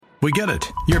We get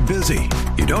it. You're busy.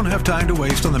 You don't have time to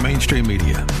waste on the mainstream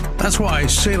media. That's why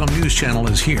Salem News Channel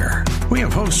is here. We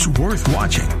have hosts worth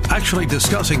watching, actually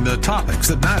discussing the topics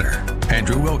that matter.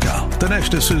 Andrew Wilkow,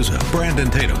 Dinesh D'Souza, Brandon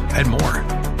Tatum, and more.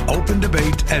 Open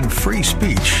debate and free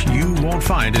speech you won't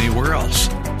find anywhere else.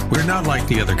 We're not like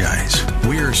the other guys.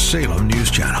 We're Salem News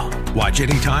Channel. Watch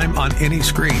anytime on any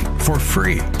screen for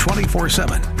free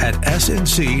 24/7 at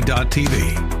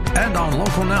snc.tv and on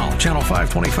Local Now, Channel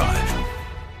 525.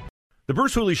 The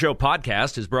Bruce Hooley Show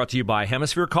podcast is brought to you by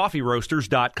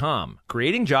HemisphereCoffeeRoasters.com.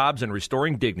 Creating jobs and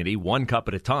restoring dignity one cup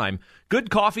at a time. Good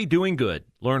coffee doing good.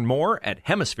 Learn more at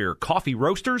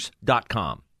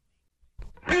HemisphereCoffeeRoasters.com.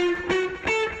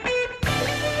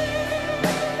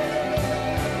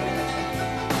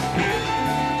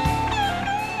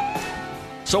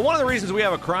 So one of the reasons we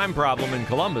have a crime problem in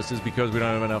Columbus is because we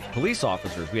don't have enough police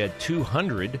officers. We had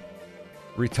 200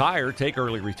 retire, take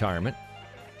early retirement.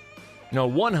 No,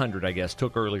 100, I guess,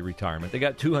 took early retirement. They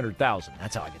got 200,000.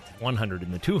 That's how I get the 100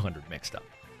 and the 200 mixed up.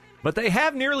 But they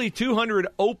have nearly 200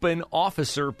 open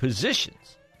officer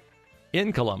positions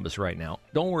in Columbus right now.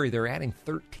 Don't worry, they're adding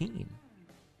 13.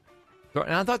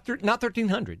 I thought not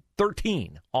 1,300,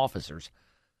 13 officers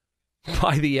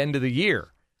by the end of the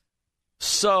year.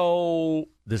 So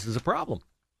this is a problem.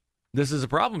 This is a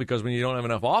problem because when you don't have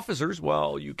enough officers,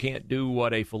 well, you can't do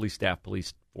what a fully staffed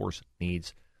police force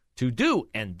needs to do.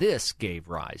 And this gave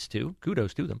rise to,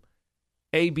 kudos to them,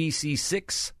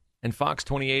 ABC6 and Fox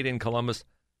 28 in Columbus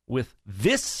with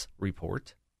this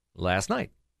report last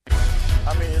night.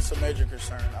 I mean, it's a major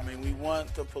concern. I mean, we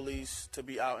want the police to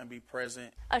be out and be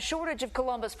present. A shortage of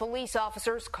Columbus police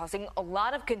officers causing a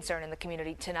lot of concern in the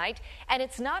community tonight. And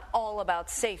it's not all about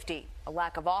safety. A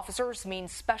lack of officers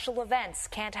means special events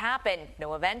can't happen.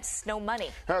 No events, no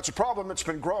money. Now, it's a problem that's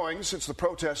been growing since the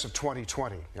protests of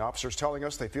 2020. The officers telling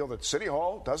us they feel that City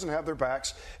Hall doesn't have their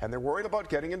backs, and they're worried about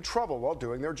getting in trouble while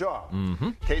doing their job.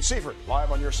 Kate Seifert,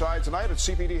 live on your side tonight at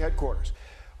CPD headquarters.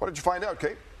 What did you find out,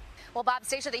 Kate? Well, Bob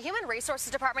Stacia, the Human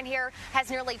Resources Department here has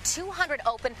nearly 200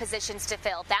 open positions to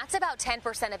fill. That's about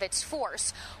 10% of its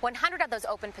force. 100 of those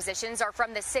open positions are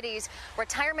from the city's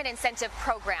retirement incentive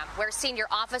program, where senior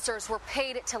officers were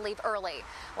paid to leave early.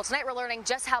 Well, tonight we're learning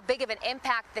just how big of an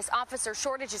impact this officer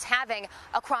shortage is having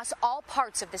across all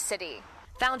parts of the city.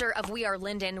 Founder of We Are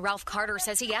Linden, Ralph Carter,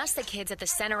 says he asked the kids at the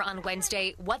center on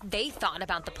Wednesday what they thought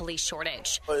about the police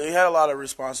shortage. Well, he had a lot of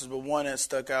responses, but one that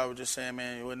stuck out was just saying,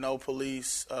 man, with no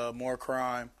police, more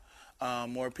crime,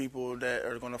 more people that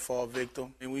are going to fall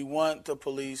victim. And we want the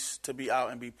police to be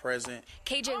out and be present.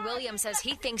 KJ Williams says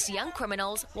he thinks young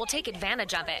criminals will take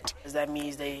advantage of it. That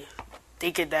means they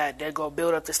thinking that they're going to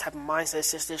build up this type of mindset.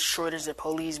 Since there's shortage of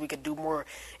police, we could do more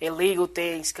illegal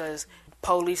things because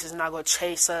police is not going to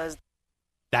chase us.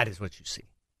 That is what you see.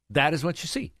 That is what you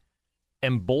see.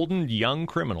 Emboldened young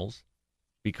criminals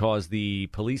because the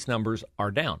police numbers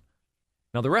are down.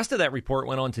 Now, the rest of that report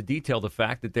went on to detail the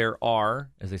fact that there are,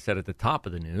 as I said at the top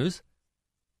of the news,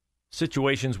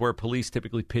 situations where police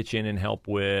typically pitch in and help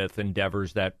with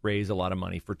endeavors that raise a lot of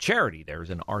money for charity. There's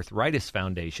an Arthritis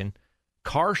Foundation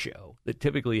car show that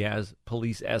typically has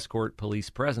police escort, police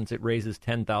presence. It raises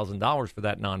 $10,000 for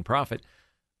that nonprofit.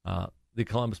 The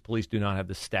Columbus police do not have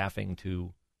the staffing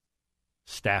to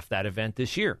staff that event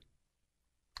this year.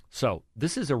 So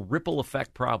this is a ripple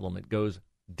effect problem. It goes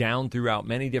down throughout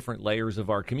many different layers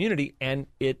of our community, and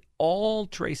it all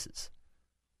traces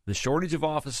the shortage of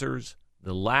officers,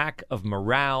 the lack of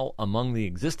morale among the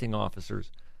existing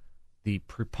officers, the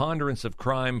preponderance of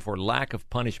crime for lack of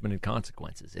punishment and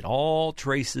consequences. It all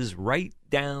traces right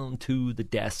down to the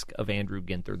desk of Andrew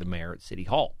Ginther, the mayor at City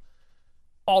Hall.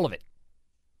 All of it.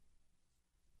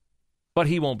 But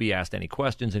he won't be asked any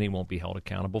questions, and he won't be held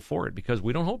accountable for it because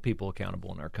we don't hold people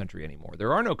accountable in our country anymore.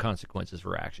 There are no consequences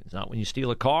for actions. Not when you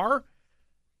steal a car,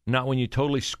 not when you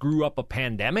totally screw up a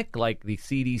pandemic like the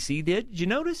CDC did. Did you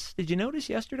notice? Did you notice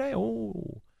yesterday?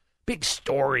 Oh, big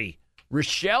story.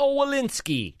 Rochelle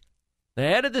Walensky, the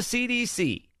head of the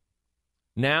CDC,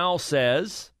 now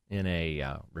says in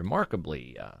a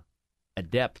remarkably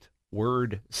adept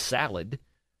word salad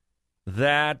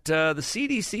that the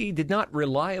CDC did not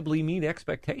reliably meet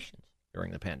expectations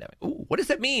during the pandemic. Ooh, what does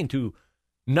that mean to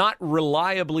not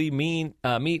reliably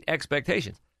meet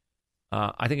expectations?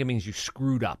 I think it means you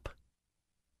screwed up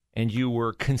and you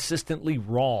were consistently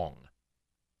wrong.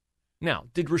 Now,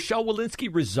 did Rochelle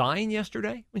Walensky resign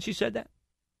yesterday when she said that?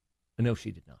 No,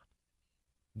 she did not.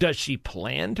 Does she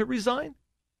plan to resign?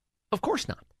 Of course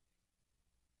not.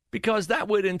 Because that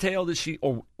would entail that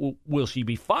or will she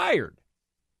be fired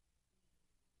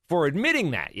for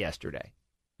admitting that yesterday?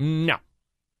 No.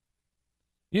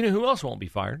 You know who else won't be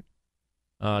fired?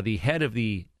 The head of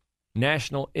the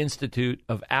National Institute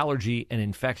of Allergy and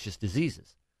Infectious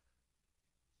Diseases,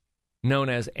 known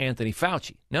as Anthony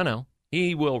Fauci. No.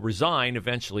 He will resign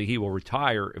eventually. He will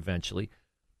retire eventually,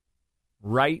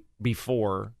 right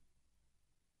before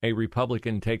a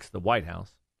Republican takes the White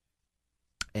House.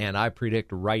 And I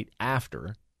predict right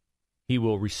after he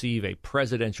will receive a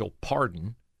presidential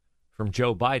pardon from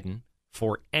Joe Biden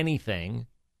for anything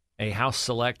a House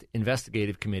Select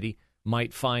Investigative Committee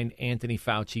might find Anthony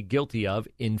Fauci guilty of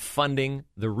in funding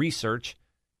the research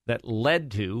that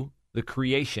led to the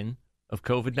creation of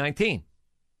COVID-19.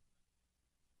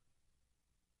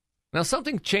 Now,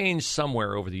 something changed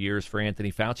somewhere over the years for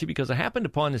Anthony Fauci, because I happened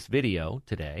upon this video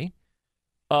today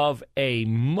of a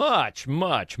much,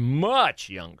 much, much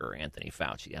younger Anthony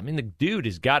Fauci. I mean, the dude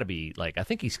has got to be, I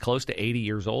think he's close to 80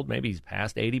 years old. Maybe he's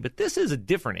past 80, but this is a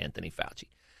different Anthony Fauci.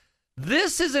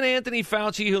 This is an Anthony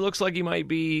Fauci who looks like he might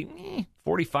be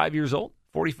 45 years old,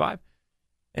 45.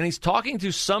 And he's talking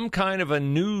to some kind of a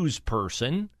news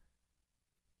person.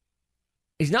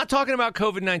 He's not talking about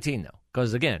COVID-19, though,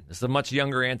 because, again, this is a much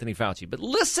younger Anthony Fauci. But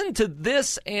listen to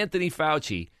this Anthony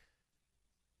Fauci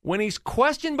when he's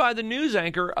questioned by the news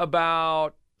anchor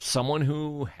about someone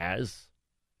who has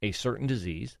a certain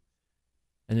disease.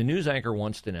 And the news anchor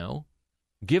wants to know,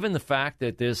 given the fact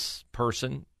that this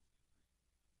person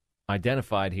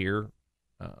identified here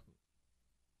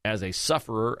as a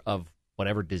sufferer of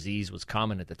whatever disease was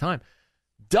common at the time,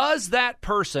 does that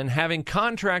person, having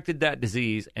contracted that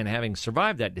disease and having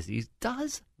survived that disease,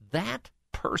 does that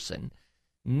person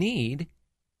need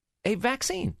a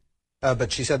vaccine?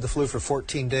 But she's had the flu for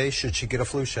 14 days. Should she get a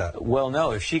flu shot? Well, no.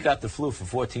 If she got the flu for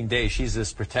 14 days, she's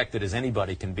as protected as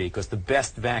anybody can be, because the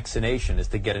best vaccination is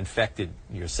to get infected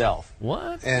yourself.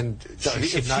 What? And she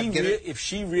should not get it? If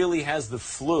she really has the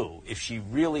flu,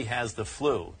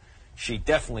 she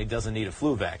definitely doesn't need a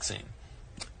flu vaccine.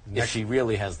 If she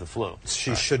really has the flu,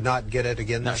 she should not get it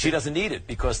again. No, she doesn't need it,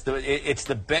 because it's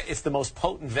the most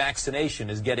potent vaccination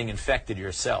is getting infected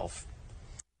yourself.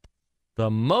 The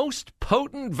most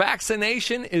potent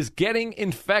vaccination is getting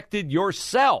infected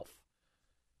yourself.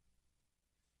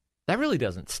 That really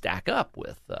doesn't stack up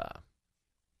with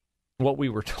what we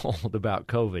were told about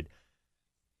COVID.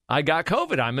 I got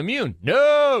COVID. I'm immune.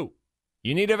 No!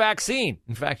 You need a vaccine.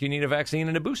 In fact, you need a vaccine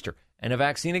and a booster, and a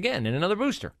vaccine again, and another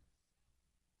booster.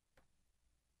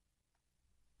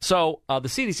 So the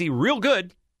CDC,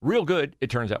 real good, it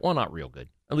turns out. Well, not real good,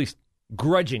 at least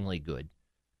grudgingly good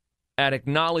at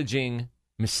acknowledging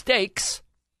mistakes,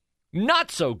 not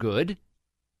so good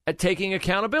at taking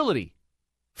accountability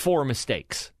for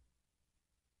mistakes.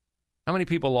 How many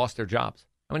people lost their jobs?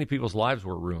 How many people's lives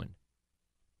were ruined?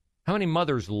 How many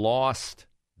mothers lost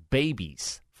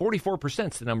babies?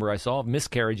 44% is the number I saw of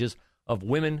miscarriages of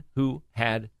women who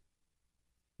had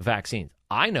vaccines.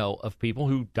 I know of people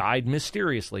who died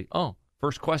mysteriously.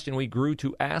 First question we grew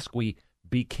to ask, we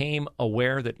became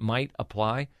aware that might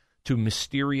apply to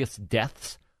mysterious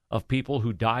deaths of people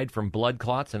who died from blood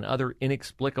clots and other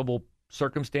inexplicable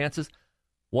circumstances.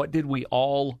 What did we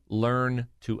all learn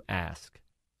to ask?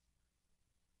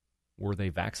 Were they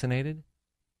vaccinated?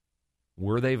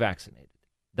 Were they vaccinated?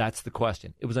 That's the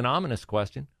question. It was an ominous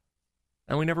question,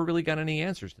 and we never really got any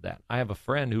answers to that. I have a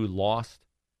friend who lost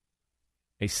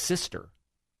a sister.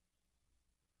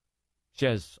 She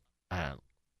has a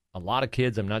lot of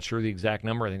kids. I'm not sure the exact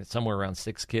number. I think it's somewhere around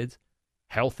 6 kids.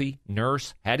 Healthy,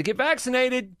 nurse, had to get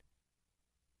vaccinated.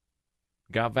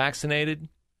 Got vaccinated,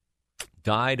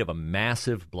 died of a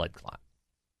massive blood clot.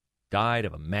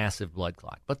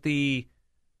 But the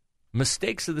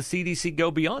mistakes of the CDC go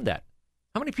beyond that.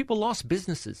 How many people lost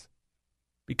businesses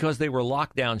because they were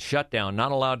locked down, shut down,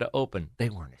 not allowed to open? They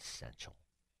weren't essential.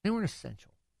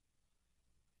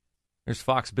 There's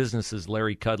Fox Business's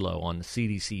Larry Kudlow on the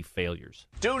CDC failures.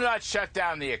 Do not shut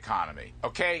down the economy,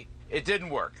 okay? It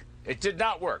didn't work. It did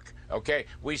not work, okay?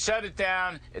 We shut it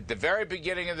down at the very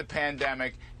beginning of the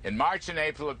pandemic in March and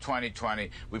April of 2020.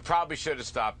 We probably should have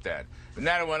stopped then. And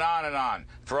then it went on and on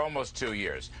for almost 2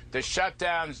 years. The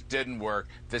shutdowns didn't work.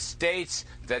 The states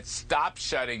that stopped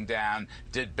shutting down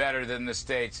did better than the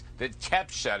states that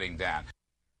kept shutting down.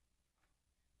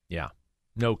 Yeah,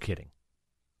 no kidding.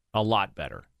 A lot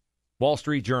better. Wall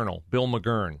Street Journal, Bill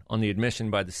McGurn, on the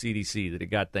admission by the CDC that it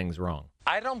got things wrong.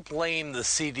 I don't blame the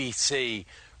CDC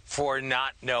for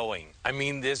not knowing. I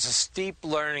mean, there's a steep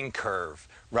learning curve,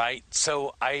 right?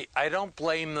 So I don't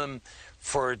blame them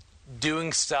for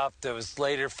doing stuff that was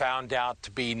later found out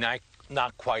to be not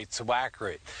quite so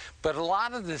accurate. But a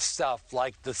lot of this stuff,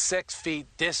 like the 6 feet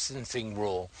distancing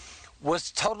rule,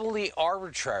 was totally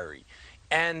arbitrary.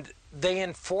 And they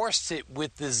enforced it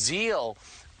with the zeal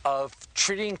of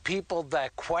treating people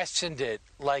that questioned it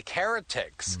like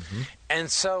heretics. And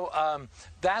so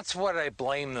that's what I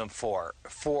blame them for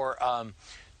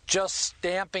just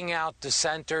stamping out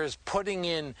dissenters, putting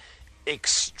in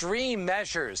extreme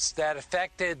measures that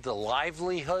affected the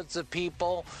livelihoods of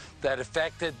people, that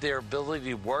affected their ability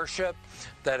to worship,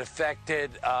 that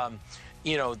affected,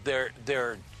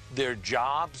 their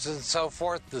jobs and so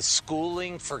forth, the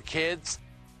schooling for kids.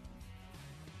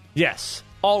 Yes,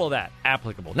 all of that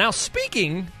applicable. Now,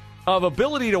 speaking of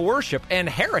ability to worship and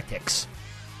heretics,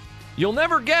 you'll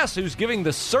never guess who's giving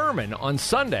the sermon on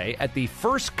Sunday at the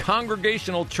First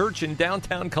Congregational Church in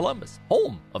downtown Columbus,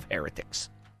 home of heretics.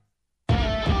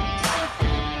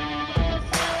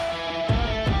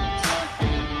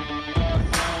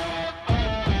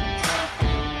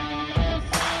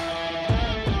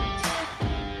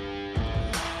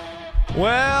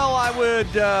 Well, I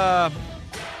would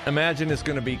imagine it's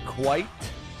going to be quite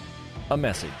a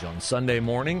message on Sunday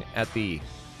morning at the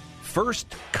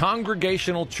First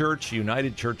Congregational Church,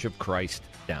 United Church of Christ,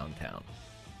 downtown.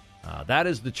 That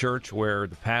is the church where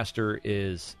the pastor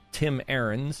is Tim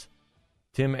Ahrens.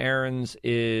 Tim Ahrens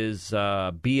is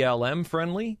BLM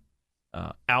friendly,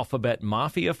 Alphabet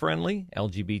Mafia friendly,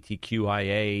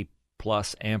 LGBTQIA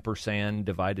plus ampersand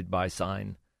divided by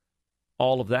sign,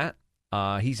 all of that.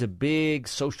 He's a big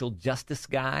social justice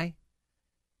guy.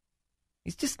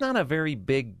 He's just not a very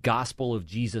big gospel of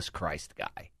Jesus Christ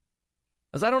guy.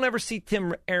 As I don't ever see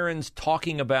Tim Ahrens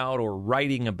talking about or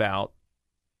writing about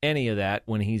any of that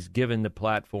when he's given the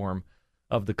platform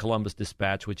of the Columbus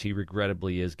Dispatch, which he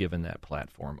regrettably is given that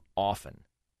platform often.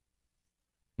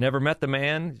 Never met the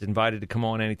man. He's invited to come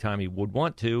on anytime he would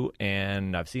want to,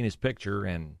 and I've seen his picture,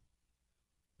 and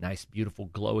nice, beautiful,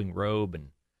 glowing robe, and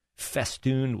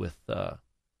festooned with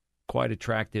quite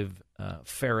attractive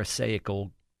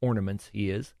Pharisaical ornaments he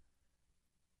is.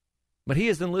 But he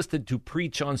is enlisted to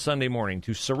preach on Sunday morning,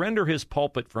 to surrender his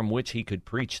pulpit from which he could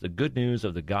preach the good news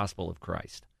of the gospel of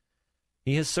Christ.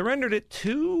 He has surrendered it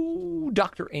to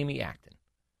Dr. Amy Acton.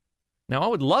 Now, I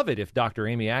would love it if Dr.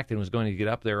 Amy Acton was going to get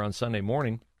up there on Sunday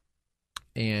morning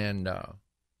and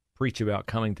preach about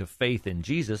coming to faith in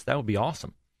Jesus. That would be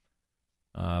awesome.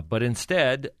 But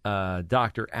instead,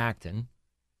 Dr. Acton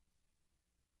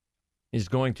is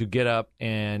going to get up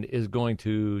and is going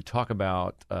to talk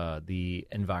about the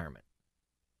environment.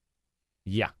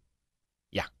 Yeah.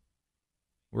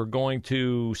 We're going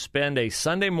to spend a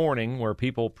Sunday morning where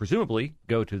people presumably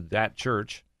go to that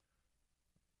church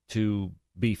to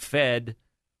be fed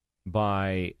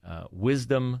by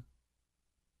wisdom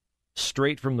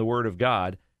straight from the Word of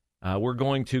God. We're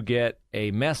going to get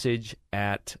a message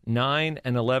at 9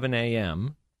 and 11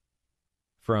 a.m.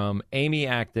 from Amy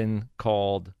Acton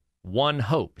called One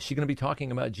Hope. Is she going to be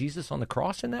talking about Jesus on the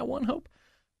cross in that One Hope?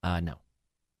 No.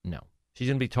 She's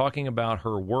going to be talking about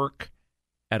her work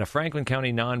at a Franklin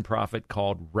County nonprofit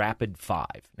called Rapid 5.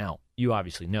 Now, you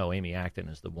obviously know Amy Acton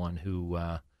is the one who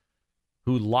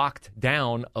locked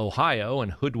down Ohio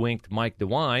and hoodwinked Mike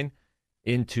DeWine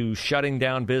into shutting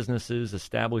down businesses,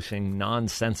 establishing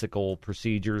nonsensical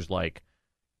procedures like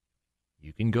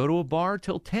you can go to a bar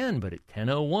till 10, but at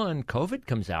 10:01, COVID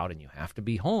comes out and you have to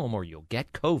be home or you'll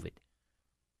get COVID.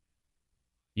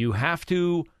 You have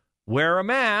to wear a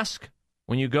mask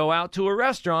when you go out to a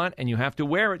restaurant, and you have to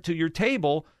wear it to your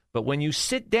table, but when you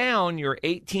sit down, you're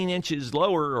 18 inches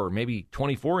lower or maybe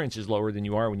 24 inches lower than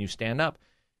you are when you stand up.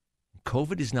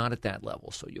 COVID is not at that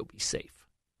level, so you'll be safe.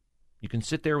 You can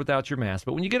sit there without your mask,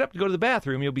 but when you get up to go to the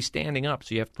bathroom, you'll be standing up,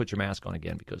 so you have to put your mask on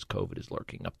again because COVID is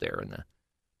lurking up there in the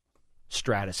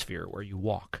stratosphere where you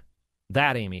walk.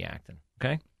 That Amy Acton,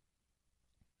 okay?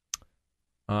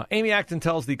 Amy Acton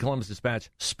tells the Columbus Dispatch,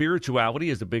 spirituality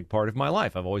is a big part of my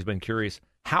life. I've always been curious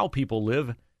how people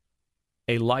live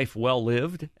a life well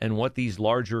lived and what these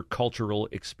larger cultural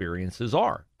experiences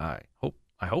are. I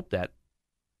hope that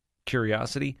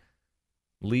curiosity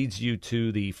leads you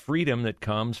to the freedom that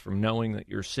comes from knowing that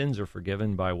your sins are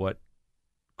forgiven by what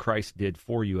Christ did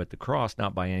for you at the cross,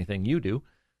 not by anything you do.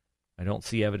 I don't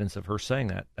see evidence of her saying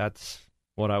that. That's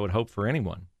what I would hope for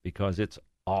anyone, because it's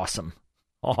awesome.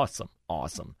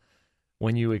 Awesome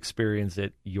when you experience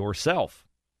it yourself.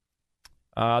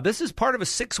 This is part of a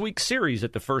 6-week series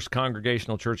at the First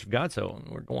Congregational Church of God, so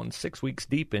we're going 6 weeks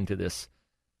deep into this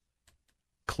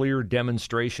clear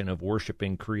demonstration of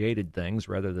worshiping created things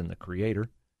rather than the Creator.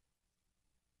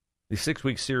 The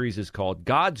 6-week series is called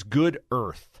God's Good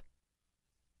Earth,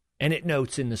 and it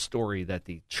notes in the story that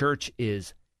the church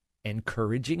is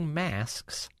encouraging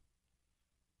masks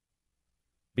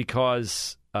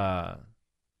because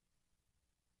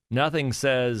nothing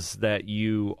says that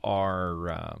you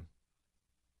are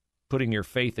putting your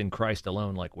faith in Christ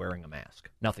alone like wearing a mask.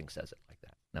 Nothing says it like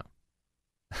that. No.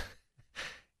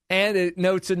 And it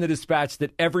notes in the dispatch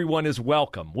that everyone is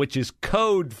welcome, which is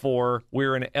code for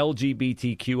we're an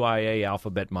LGBTQIA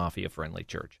alphabet mafia-friendly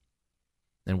church.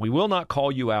 And we will not call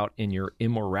you out in your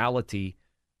immorality,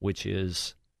 which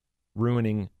is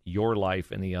ruining your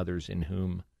life and the others in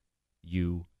whom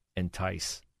you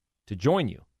entice to join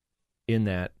you in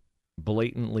that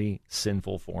blatantly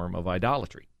sinful form of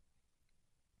idolatry.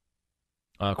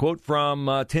 A quote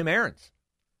from Tim Ahrens.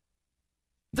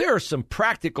 There are some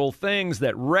practical things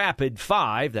that Rapid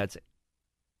 5, that's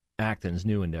Acton's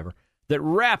new endeavor, that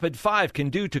Rapid 5 can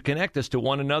do to connect us to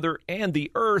one another and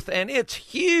the earth, and it's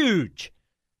huge.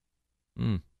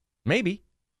 Maybe.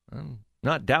 I'm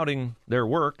not doubting their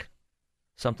work.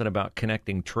 Something about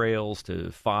connecting trails to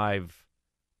 5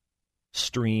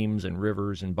 streams and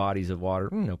rivers and bodies of water.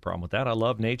 No problem with that. I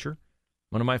love nature.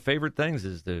 One of my favorite things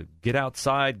is to get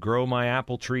outside, grow my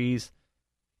apple trees,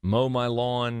 mow my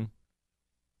lawn,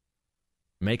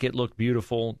 make it look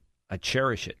beautiful. I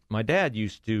cherish it. My dad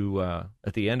used to,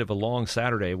 at the end of a long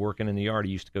Saturday working in the yard,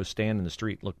 he used to go stand in the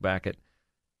street, look back at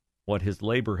what his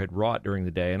labor had wrought during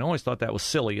the day. And I always thought that was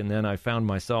silly. And then I found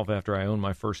myself, after I owned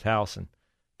my first house and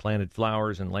planted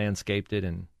flowers and landscaped it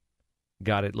and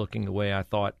got it looking the way I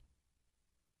thought,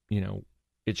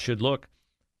 it should look,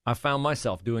 I found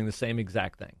myself doing the same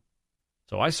exact thing.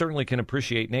 So I certainly can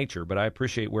appreciate nature, but I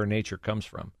appreciate where nature comes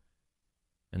from.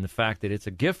 And the fact that it's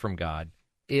a gift from God,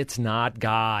 it's not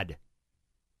God.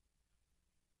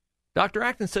 Dr.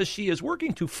 Acton says she is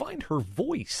working to find her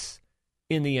voice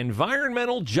in the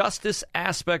environmental justice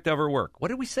aspect of her work. What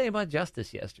did we say about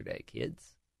justice yesterday,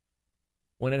 kids?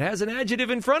 When it has an adjective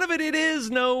in front of it, it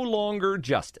is no longer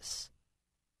justice.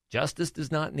 Justice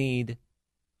does not need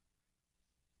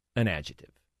an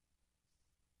adjective.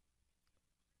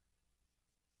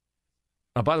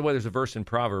 By the way, there's a verse in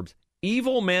Proverbs.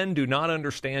 Evil men do not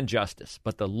understand justice,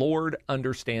 but the Lord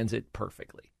understands it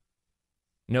perfectly.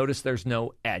 Notice there's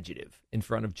no adjective in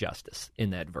front of justice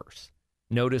in that verse.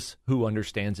 Notice who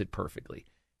understands it perfectly.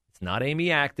 It's not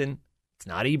Amy Acton. It's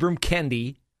not Ibram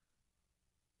Kendi.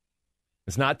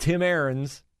 It's not Tim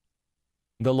Ahrens.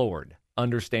 The Lord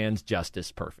understands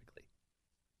justice perfectly.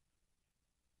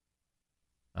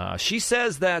 She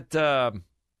says that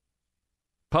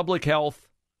public health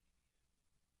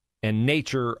and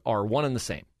nature are one and the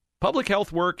same. Public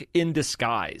health work in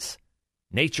disguise.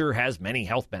 Nature has many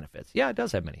health benefits. Yeah, it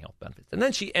does have many health benefits. And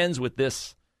then she ends with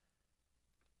this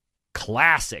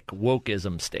classic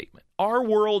wokeism statement. Our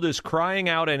world is crying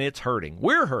out and it's hurting.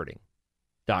 We're hurting,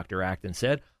 Dr. Acton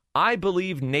said. I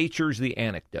believe nature's the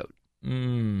antidote.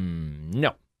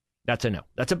 No. That's a no.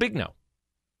 That's a big no.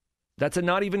 That's a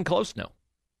not even close no.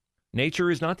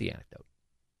 Nature is not the antidote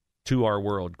to our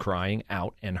world crying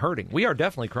out and hurting. We are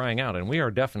definitely crying out and we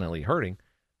are definitely hurting.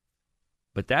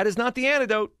 But that is not the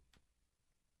antidote.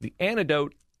 The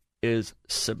antidote is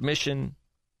submission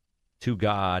to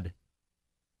God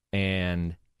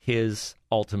and his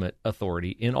ultimate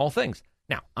authority in all things.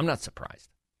 Now, I'm not surprised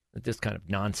that this kind of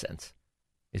nonsense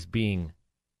is being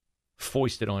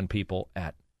foisted on people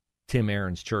at Tim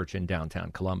Ahrens' church in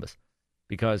downtown Columbus,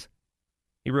 because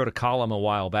he wrote a column a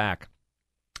while back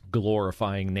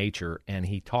glorifying nature, and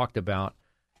he talked about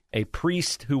a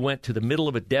priest who went to the middle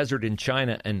of a desert in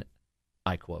China and,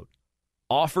 I quote,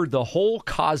 offered the whole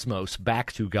cosmos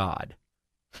back to God.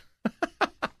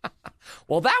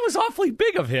 Well, that was awfully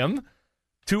big of him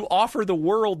to offer the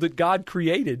world that God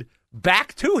created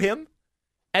back to him,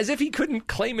 as if he couldn't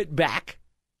claim it back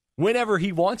whenever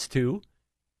he wants to,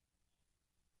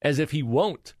 as if he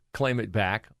won't claim it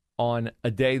back on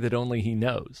a day that only he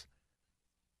knows.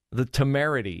 The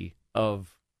temerity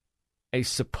of a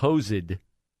supposed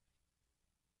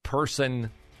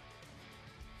person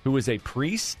who is a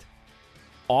priest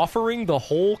offering the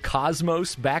whole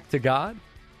cosmos back to God.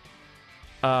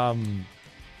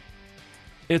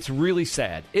 It's really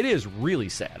sad. It is really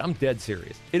sad. I'm dead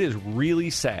serious. It is really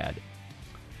sad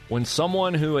when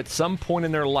someone who at some point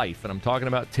in their life, and I'm talking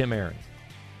about Tim Ahrens,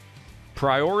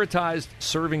 prioritized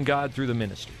serving God through the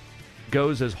ministry,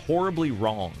 goes as horribly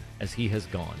wrong as he has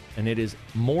gone. And it is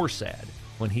more sad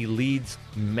when he leads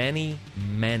many,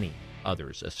 many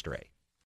others astray.